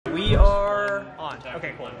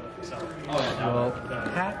Okay, cool. So. Well,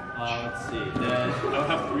 patch. Let's see. Then I would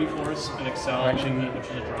have 3 Force and Excel, Actually, which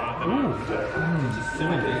is a draw. ooh.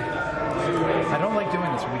 I don't like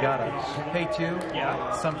doing this. We gotta pay 2. Yeah.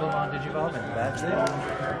 Sunflomon Digivolve, and that's it.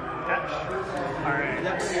 Patch. Alright.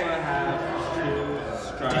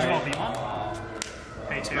 Digimon Beamon?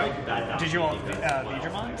 Pay 2. Digimon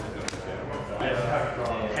Veedramon?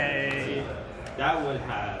 Pay... that would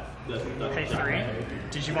have the pay 3.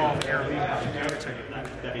 Digimon Air Beam.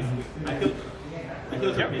 I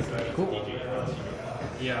feel basically Cool.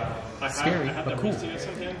 Yeah. Scary, I have but the cool. Reese's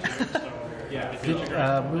in hand, so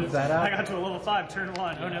yeah. Move that out. I got to a level 5, turn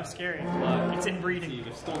 1. Oh no, scary. It's inbreeding.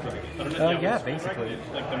 Yeah, basically.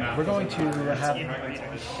 We're going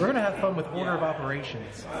to have fun with order of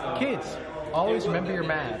operations. Kids, always remember your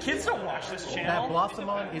math. Kids don't watch this That channel.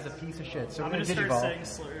 Blossomon is a piece of shit, so I'm we're gonna going to start saying Digivolve.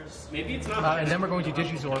 slurs. Maybe it's not. And then we're going to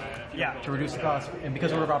Digizork To reduce the cost. And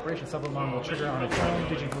because order of operations, Sunflomon will trigger on its own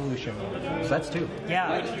Digivolution. So that's 2.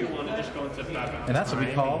 Yeah. Do you want to just go into that? And that's what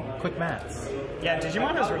we call quick maths. Yeah,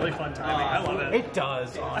 Digimon has really fun timing. I love it. It does,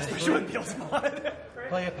 Especially honestly. with Beelzebub.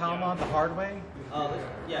 Play a Palmon the hard way.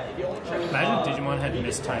 if you only check. Imagine if Digimon had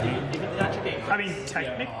missed timing. I mean,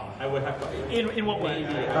 technically. I would have. In what way?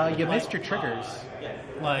 You missed your triggers.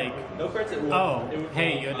 Like, oh,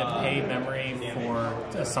 hey, you had to pay memory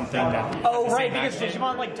for something that. Oh, right, because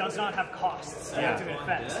Digimon like does not have costs to activate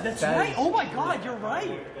effects. That's right. Oh my God, you're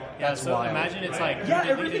right. Yeah, so wild. imagine it's like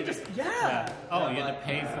Everything just Oh, you had to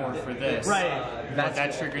pay for this. Right. But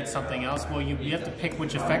that triggered something else. Well, you have to pick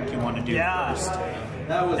which effect you want to do first.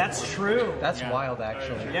 That's true. That's wild,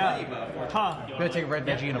 actually. Yeah. Huh. We're gonna take a red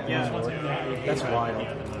veggie and a blue lord. That's wild.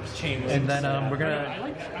 And then we're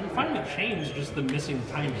gonna. I'm fine with chains, just the missing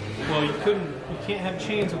timing. Well, you can't have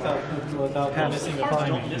chains without Have missing some a fun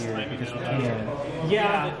timing. here because we can.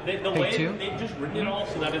 Yeah, the Pay way 2? they've just written it all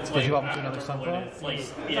so that it's Did like. you want to another Sunflower? Like,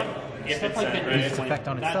 Stuff like that. Use its effect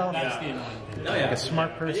on itself. That's the annoying thing. Like a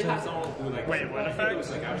smart person. Wait, what effect? It's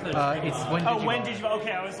when Oh, Digimon. when did you?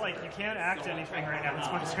 Okay, I was like, you can't act anything right now.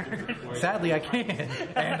 It's my turn. Sadly, I can,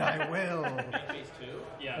 and I will.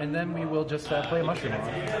 And then we will just play a mushroom on.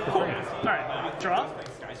 Cool. All right, draw.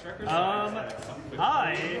 I'm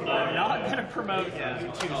not gonna promote yet,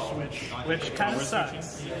 which kind of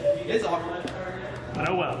sucks. But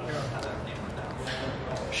oh well.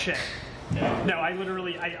 Shit. No, I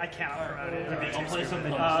literally, I can't promote it. I'll play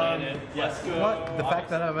something Yes. What? The fact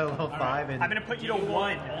that I'm at level 5 and... I'm gonna put you to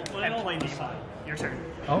 1 and play Digimon. Your turn.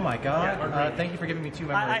 Oh my god. Thank you for giving me 2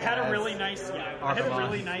 memories. I had a really nice,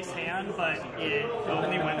 hand, but it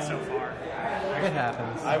only went so far. It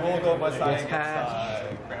happens. I will go by side. It's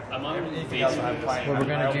patch. I'm on What we're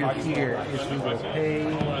gonna do here is we will pay...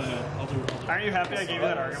 Aren't you happy I gave you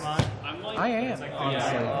that Argamon? I am,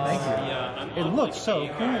 honestly. Thank you. It looks so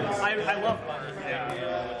cool. I love art.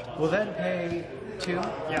 Yeah. We'll then pay 2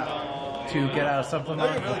 Yeah. to get out of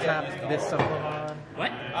Sunflomon. We'll tap this Sunflomon.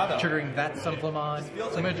 What? Triggering that Sunflomon. So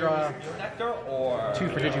I'm going to draw 2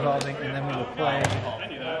 for Digivolving, and then we will play a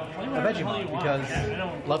Vegemon,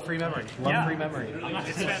 because love free memory. Love free memory.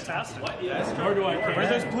 It's fantastic. Where do I put Where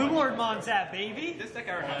those BloomLordmons at, baby?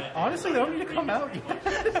 Honestly, they don't need to come out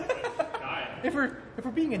yet. If we're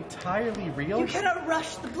being entirely real, You cannot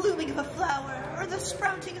rush the blooming of a flower or the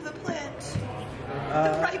sprouting of a plant,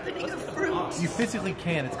 the ripening of fruit. you physically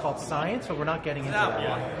can. It's called science, but we're not getting into that.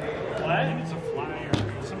 What? It's a flyer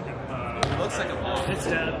or something. It looks like a ball. It's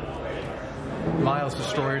dead. Miles,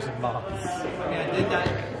 destroyers, and moths. Yeah, I did that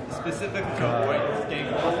specific to avoid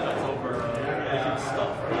getting lost over different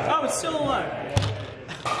stuff. Oh, it's still alive.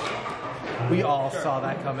 We all saw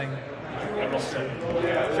that coming.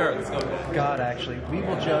 Sure, let's go. God, actually, we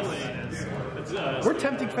will just... We're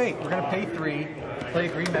tempting fate. We're going to pay 3, play a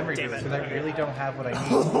green memory boost, because I really don't have what I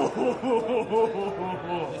need.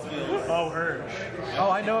 Oh, Hirsch.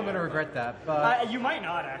 Oh, I know I'm going to regret that, but You might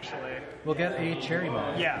not, actually. we'll get a cherry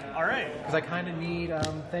mode. Yeah, alright. Because I kind of need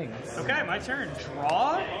things. Okay, my turn.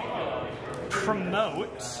 Draw.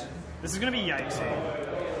 Promote. This is going to be yikesy.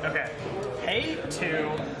 Okay. Pay 2,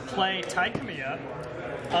 play Taikamiya.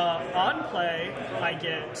 On play, I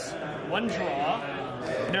get 1 draw.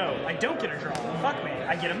 No, I don't get a draw. Fuck me.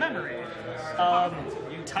 I get a memory.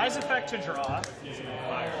 Ties effect to draw.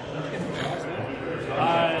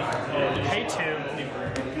 Pay 2.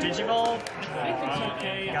 Digivolve. I think it's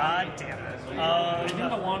okay. God damn it. I think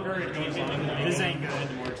the longer it goes on, This ain't good.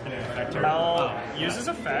 the more it's going to affect her. I'll use his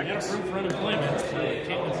effect. Room for unemployment.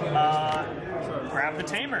 Grab the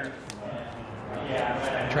tamer.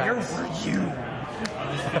 Where Traps. were you?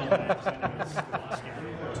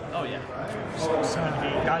 Oh, yeah.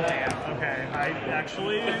 God damn. Okay, I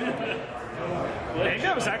actually... Maybe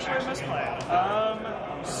that was actually a misplay.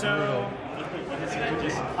 So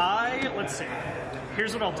let's see.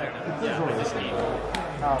 Here's what I'll do.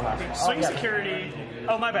 Swing security.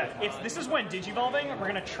 Oh, my bad. This is when Digivolving, we're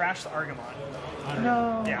gonna trash the Argamon.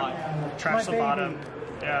 No. Yeah. Trash the bottom.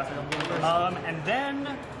 Yeah. And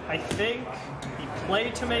then I think the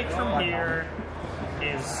play to make from here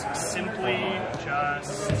is simply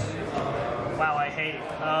just. Wow, I hate.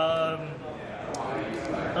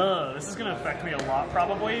 This is gonna affect me a lot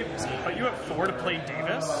probably. So put you at 4 to play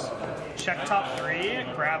Davis. Check top 3,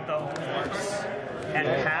 grab the Ulforce, and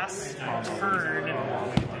pass turn.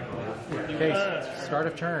 Okay, start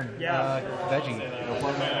of turn. Yeah. Veggie.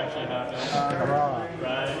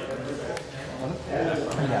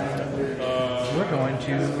 We're going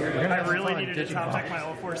to. I really needed to top deck my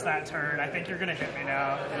Ulforce that turn. I think you're gonna hit me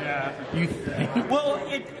now. Yeah. You think? Well,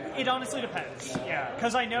 it honestly depends. Yeah,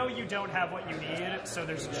 because I know you don't have what you need, so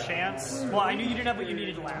there's a chance. Well, I knew you didn't have what you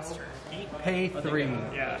needed last turn. Pay 3.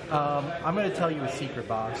 Yeah. I'm going to tell you a secret,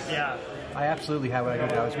 boss. Yeah. I absolutely have what I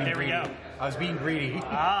needed. I was being There we greedy. go. I was being greedy.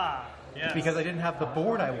 Ah. Yes. Because I didn't have the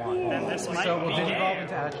board I wanted. Then this might so we'll be Digivolve game.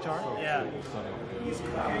 into Agitar. Yeah.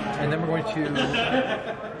 And then we're going to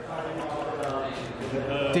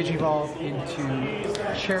Digivolve into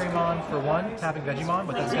Cherrymon for 1, tapping Vegemon,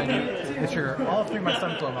 but that's going to trigger all 3 of my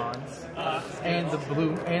Sunflowmons and the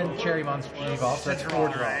blue and Cherrymon's Digivolve, so that's 4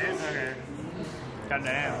 draws. Okay.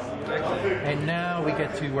 Goddamn. And now we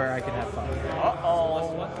get to where I can have fun.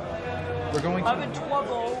 Uh-oh. We're going to. I'm in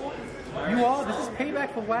trouble. You all, this is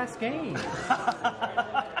payback for last game.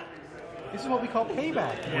 This is what we call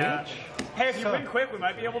payback, Yeah. Witch. Hey, if you win quick, we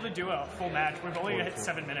might be able to do a full match. We've only hit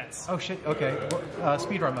 7 minutes. Oh shit, okay.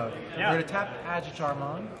 Speedrun mode. Yeah. We're going to tap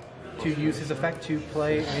Agitarmon to use his effect to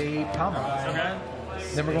play a Palmon. Okay.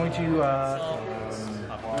 Then we're going to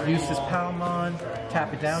use this Palmon,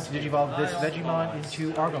 tap it down to Digivolve this Vegemon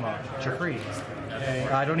into Argamon, which are free.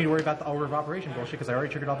 I don't need to worry about the order of operation bullshit because I already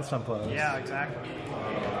triggered all the Sunflows. Yeah, exactly.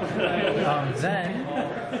 Then,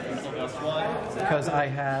 because I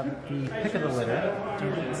have the pick of the litter.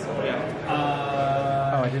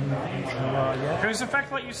 I didn't draw yet. Whose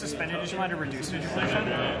effect let you suspend it? Did you want to reduce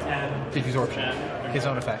Digiflation? Diffusorption, his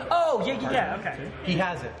own effect. Oh, yeah, okay. He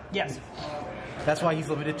has it. Yes. That's why he's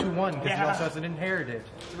limited to 1 because he Yeah. also has an inherited.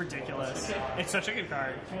 It's ridiculous. It's such a good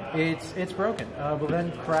card. It's broken. We'll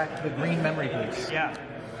then crack the green memory boost. Yeah.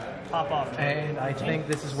 Pop off. And I think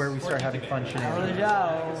this is where we start having fun shenanigans.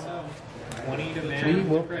 Yeah. We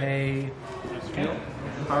will pay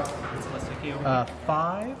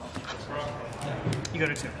 5. You go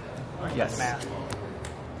to 2. Yes. Math.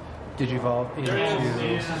 Digivolve into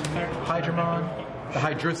Hydramon. The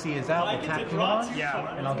Hydrosi is out. We'll tap Kumon.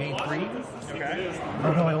 Yeah. And I'll gain 3. Okay.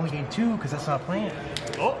 Oh no, I only gain 2 because that's not a plan.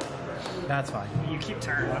 Oh, That's fine. you keep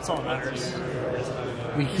turn. That's all that matters.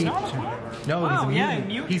 We keep. No, Wow, he's a yeah, mutant.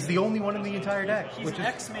 mutant. He's the only one in the entire deck, He's which an is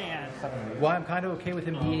X-Man. why I'm kind of okay with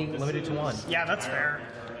him being limited to 1. Yeah, that's fair.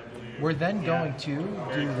 We're then going to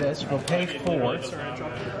do this. We'll pay 4.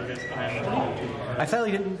 I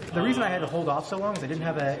sadly didn't. The reason I had to hold off so long is I didn't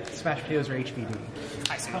have a Smash Potatoes or HVD.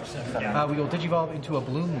 I see. Yeah. We will Digivolve into a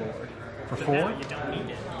BloomLord for 4. Now you don't need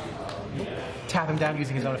it. Tap him down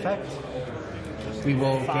using his own effect. We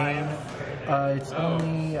will 5. gain. It's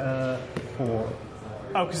only 4.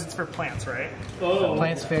 Oh, because it's for plants, right?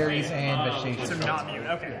 Plants, fairies, and vegetation. So not mute.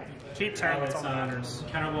 Okay. Keep turn. That's all that matters.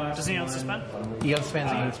 Does he suspend? He outspends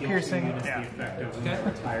against piercing. Yeah.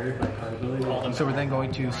 So we're then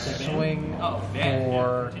going to swing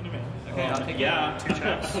for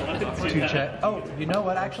 2 check. Oh, you know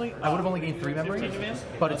what? Actually, I would have only gained 3 memory,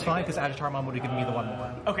 but it's fine because Agitarmon would have given me the 1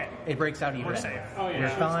 more. Okay. It breaks out even. We're safe. We're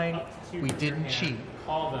fine. We didn't cheat.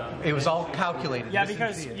 It was all calculated. Yeah, Just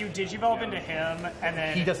because didn't see it. you Digivolve into him, and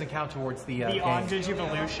then He doesn't count towards the the game.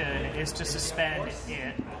 on-Digivolution is to suspend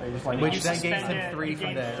it. Which You then suspend gains him it, 3 you from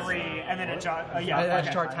gain this. 3, and then Agitar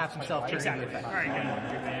Agitar taps himself during Exactly. the effect. All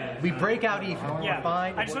right, good. We break out even. Yeah. We're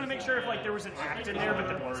fine. I just want to make sure if there was an act in there, but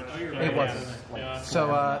there wasn't. It wasn't.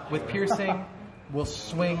 So with piercing, we'll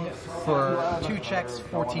swing for 2 checks,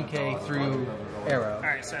 14k through arrow. All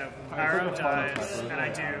right, so arrow dies, and I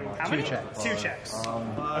do how 2 many? checks. 2 checks.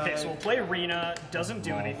 Okay, so we'll play Arena. Doesn't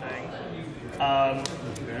do anything.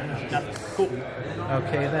 Nothing. Cool.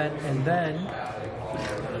 Okay, then, and then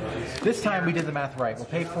this time we did the math right. We'll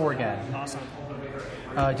pay 4 again. Awesome.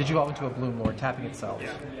 Digivolve into a BloomLord, tapping itself.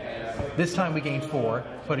 This time we gain 4,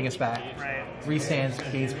 putting us back. Right. Restands,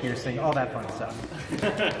 gains piercing, all that fun stuff.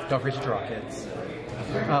 Don't forget to draw, kids.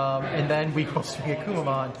 And then we will swing a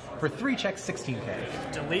Kumamon for 3 checks,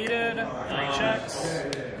 16k. Deleted. 3 checks.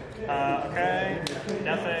 Okay.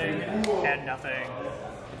 Nothing. And nothing.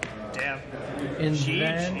 Damn. And GG.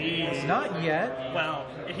 then, not yet. Well,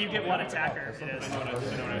 if you get one attacker, it is. I'm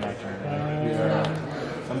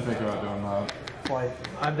thinking about doing that.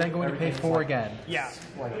 I'm then going to pay 4 again. Yeah.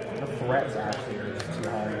 The threats actually are just too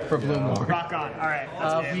high. For BloomLord. Rock on. All right.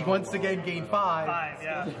 He once again gained 5. 5,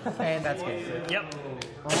 yeah. And that's game. Yep.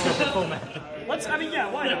 Full match. I mean,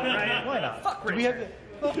 yeah, why not, right? Why not? Fuck Do Richard. we have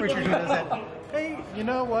Well, Richard, who does that? Hey, you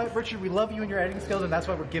know what, Richard? We love you and your editing skills, and that's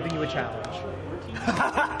why we're giving you a challenge.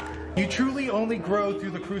 You truly only grow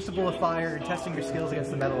through the crucible of fire and testing your skills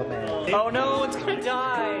against the metal of man. Oh no, it's gonna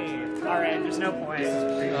die! Alright, there's no point.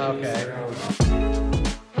 Okay.